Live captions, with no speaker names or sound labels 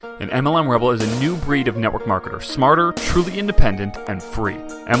An MLM Rebel is a new breed of network marketer, smarter, truly independent, and free.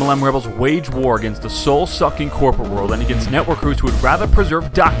 MLM Rebels wage war against the soul-sucking corporate world and against networkers who would rather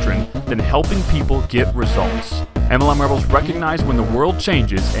preserve doctrine than helping people get results. MLM Rebels recognize when the world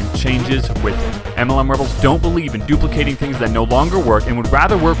changes and changes with it. MLM Rebels don't believe in duplicating things that no longer work and would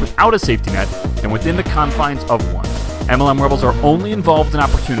rather work without a safety net than within the confines of one. MLM Rebels are only involved in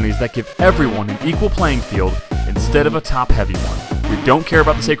opportunities that give everyone an equal playing field instead of a top-heavy one. We don't care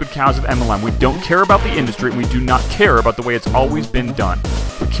about the sacred cows of MLM. We don't care about the industry. And we do not care about the way it's always been done.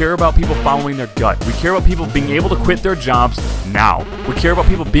 We care about people following their gut. We care about people being able to quit their jobs now. We care about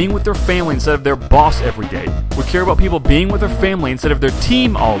people being with their family instead of their boss every day. We care about people being with their family instead of their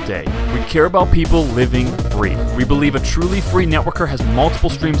team all day. We care about people living free. We believe a truly free networker has multiple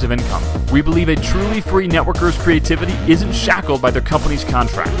streams of income. We believe a truly free networker's creativity isn't shackled by their company's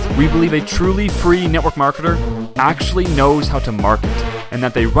contract. We believe a truly free network marketer actually knows how to market and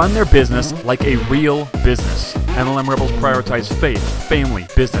that they run their business like a real business. MLM Rebels prioritize faith, family,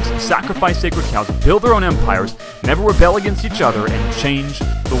 business, sacrifice sacred cows, build their own empires, never rebel against each other, and change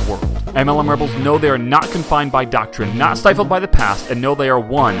the world. MLM Rebels know they are not confined by doctrine, not stifled by the past, and know they are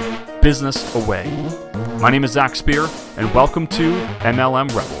one business away. My name is Zach Spear, and welcome to MLM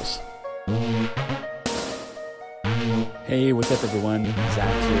Rebels. Hey, what's up everyone?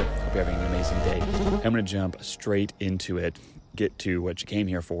 Zach here. Hope you're having an amazing day. I'm going to jump straight into it, get to what you came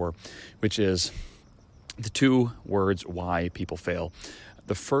here for, which is the two words why people fail.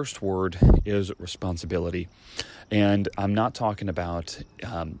 The first word is responsibility. And I'm not talking about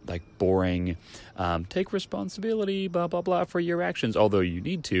like boring, take responsibility, blah, blah, blah, for your actions, although you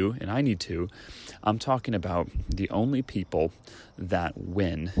need to, and I need to. I'm talking about the only people that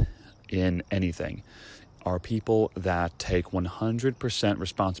win in anything are people that take 100%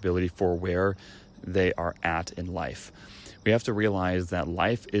 responsibility for where they are at in life. We have to realize that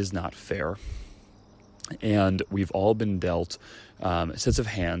life is not fair. And we've all been dealt sets of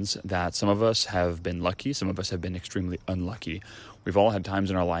hands that some of us have been lucky, some of us have been extremely unlucky. We've all had times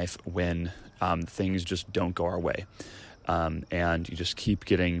in our life when things just don't go our way. And you just keep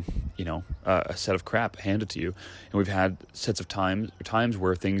getting, a set of crap handed to you. And we've had sets of times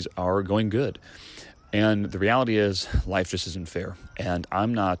where things are going good. And the reality is life just isn't fair. And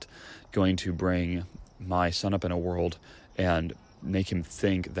I'm not going to bring my son up in a world and make him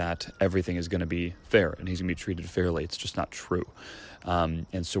think that everything is going to be fair and he's going to be treated fairly. It's just not true.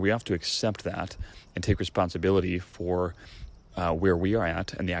 And so we have to accept that and take responsibility for where we are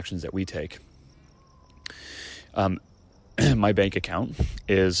at and the actions that we take. My bank account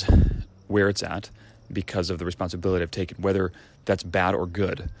is where it's at because of the responsibility I've taken, whether that's bad or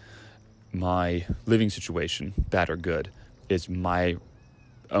good. My living situation, bad or good, is my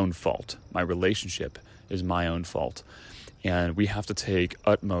own fault. My relationship is my own fault. And we have to take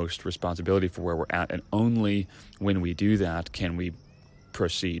utmost responsibility for where we're at. And only when we do that can we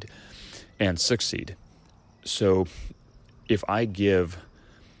proceed and succeed. So if I give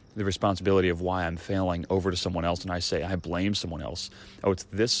the responsibility of why I'm failing over to someone else and I say, I blame someone else. Oh,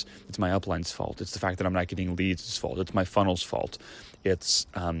 it's my upline's fault. It's the fact that I'm not getting leads' fault. It's my funnel's fault. It's,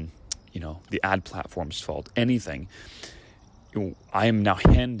 the ad platform's fault. Anything. I am now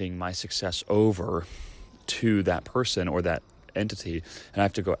handing my success over to that person or that entity, and I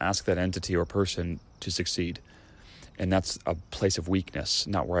have to go ask that entity or person to succeed. And that's a place of weakness,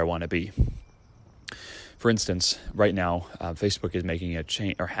 not where I want to be. For instance, right now, Facebook is making a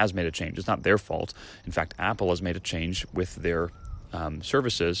change, or has made a change. It's not their fault. In fact, Apple has made a change with their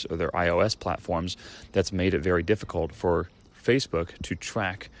services or their iOS platforms that's made it very difficult for Facebook to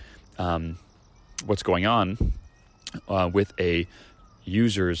track what's going on with a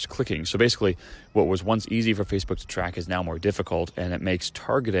users clicking. So basically, what was once easy for Facebook to track is now more difficult, and it makes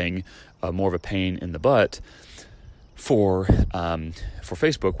targeting more of a pain in the butt for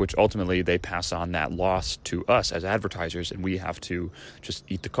Facebook, which ultimately they pass on that loss to us as advertisers, and we have to just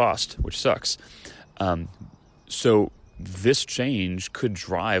eat the cost, which sucks. So this change could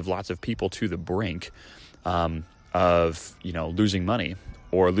drive lots of people to the brink of losing money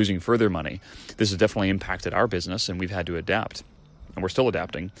or losing further money. This has definitely impacted our business, and we've had to adapt. And we're still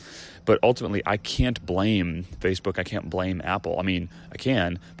adapting. But ultimately, I can't blame Facebook. I can't blame Apple. I mean, I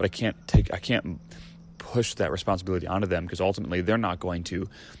can, but I can't push that responsibility onto them because ultimately they're not going to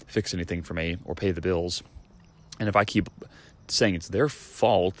fix anything for me or pay the bills. And if I keep saying it's their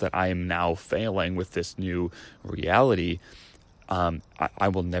fault that I am now failing with this new reality, I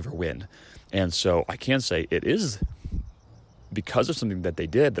will never win. And so I can say it is because of something that they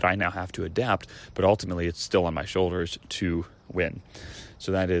did that I now have to adapt, but ultimately it's still on my shoulders to win.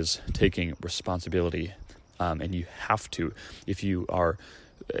 So that is taking responsibility, and you have to, if you are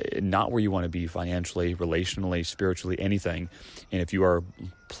not where you want to be financially, relationally, spiritually, anything. And if you are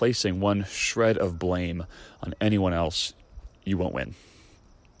placing one shred of blame on anyone else, you won't win.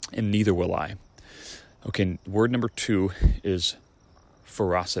 And neither will I. Okay, word number 2 is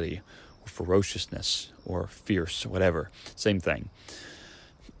ferocity, or ferociousness, or fierce, whatever. Same thing.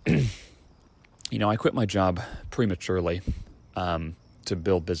 I quit my job prematurely to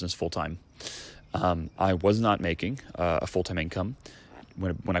build business full-time. I was not making a full-time income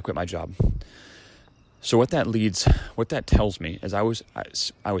when I quit my job. So what that tells me is I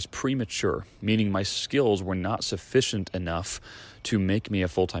was premature, meaning my skills were not sufficient enough to make me a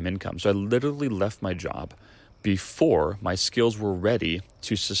full-time income. So I literally left my job before my skills were ready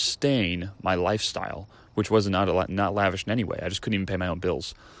to sustain my lifestyle, which was not lavish in any way. I just couldn't even pay my own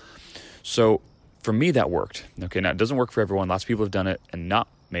bills. So for me, that worked. Okay, now it doesn't work for everyone. Lots of people have done it and not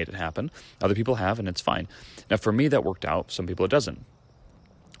made it happen. Other people have, and it's fine. Now for me, that worked out. Some people it doesn't.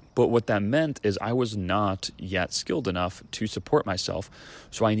 But what that meant is I was not yet skilled enough to support myself,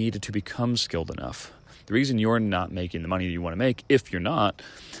 so I needed to become skilled enough. The reason you're not making the money you want to make, if you're not,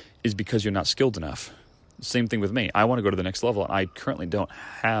 is because you're not skilled enough. Same thing with me. I want to go to the next level, and I currently don't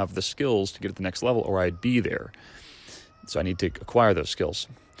have the skills to get to the next level, or I'd be there. So I need to acquire those skills.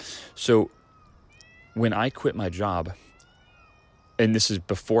 So when I quit my job, and this is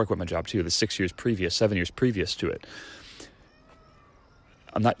before I quit my job too, the 7 years previous to it,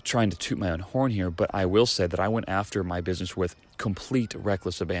 I'm not trying to toot my own horn here, but I will say that I went after my business with complete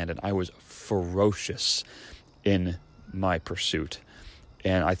reckless abandon. I was ferocious in my pursuit.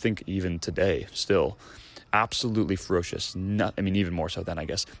 And I think even today, still, absolutely ferocious. Even more so then, I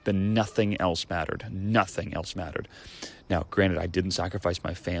guess. But nothing else mattered. Nothing else mattered. Now, granted, I didn't sacrifice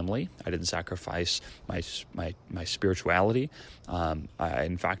my family. I didn't sacrifice my spirituality.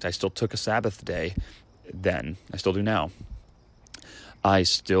 In fact, I still took a Sabbath day then. I still do now. I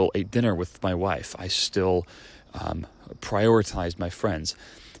still ate dinner with my wife. I still prioritized my friends.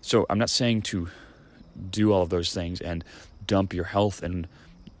 So I'm not saying to do all of those things and dump your health and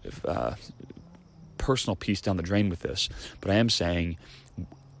personal peace down the drain with this. But I am saying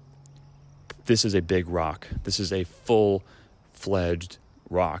this is a big rock. This is a full-fledged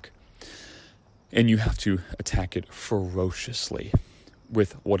rock. And you have to attack it ferociously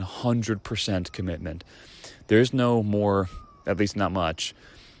with 100% commitment. There's no more, at least not much,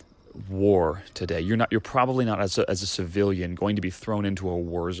 war today. You're probably not as a civilian going to be thrown into a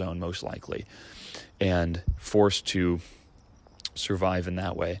war zone, most likely, and forced to survive in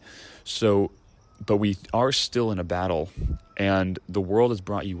that way. So, but we are still in a battle, and the world has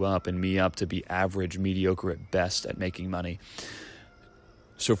brought you up and me up to be average, mediocre at best at making money.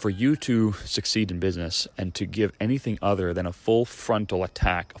 So for you to succeed in business and to give anything other than a full frontal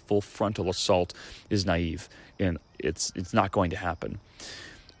attack, a full frontal assault, is naive, and it's not going to happen.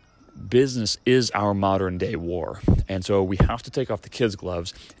 Business is our modern day war, and so we have to take off the kids'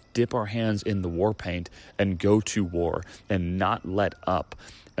 gloves, dip our hands in the war paint, and go to war, and not let up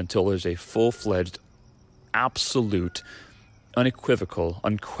until there's a full-fledged, absolute, unequivocal,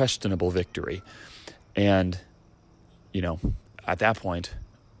 unquestionable victory. And, at that point,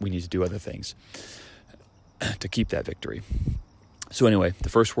 we need to do other things to keep that victory. So anyway, the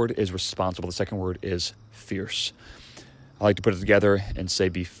first word is responsible. The second word is fierce. I like to put it together and say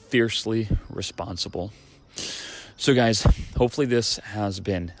be fiercely responsible. So guys, hopefully this has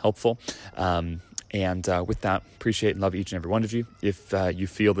been helpful. And with that, appreciate and love each and every one of you. If you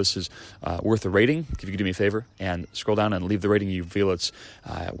feel this is worth a rating, if you could do me a favor and scroll down and leave the rating you feel it's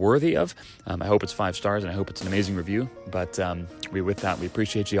worthy of. I hope it's 5 stars, and I hope it's an amazing review. But with that, we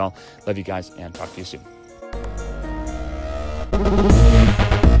appreciate you all. Love you guys, and talk to you soon.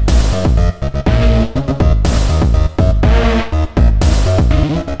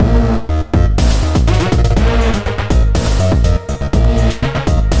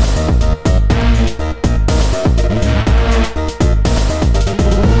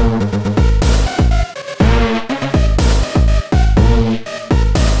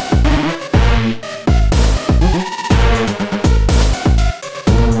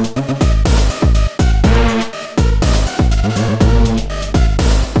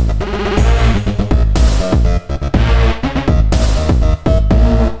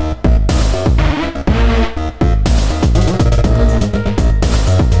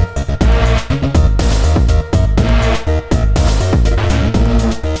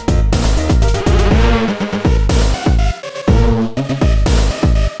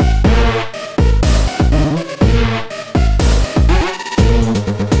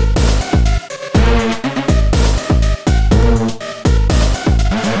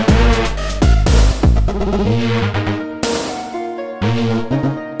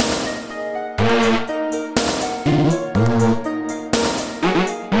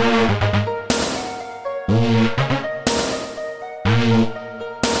 you.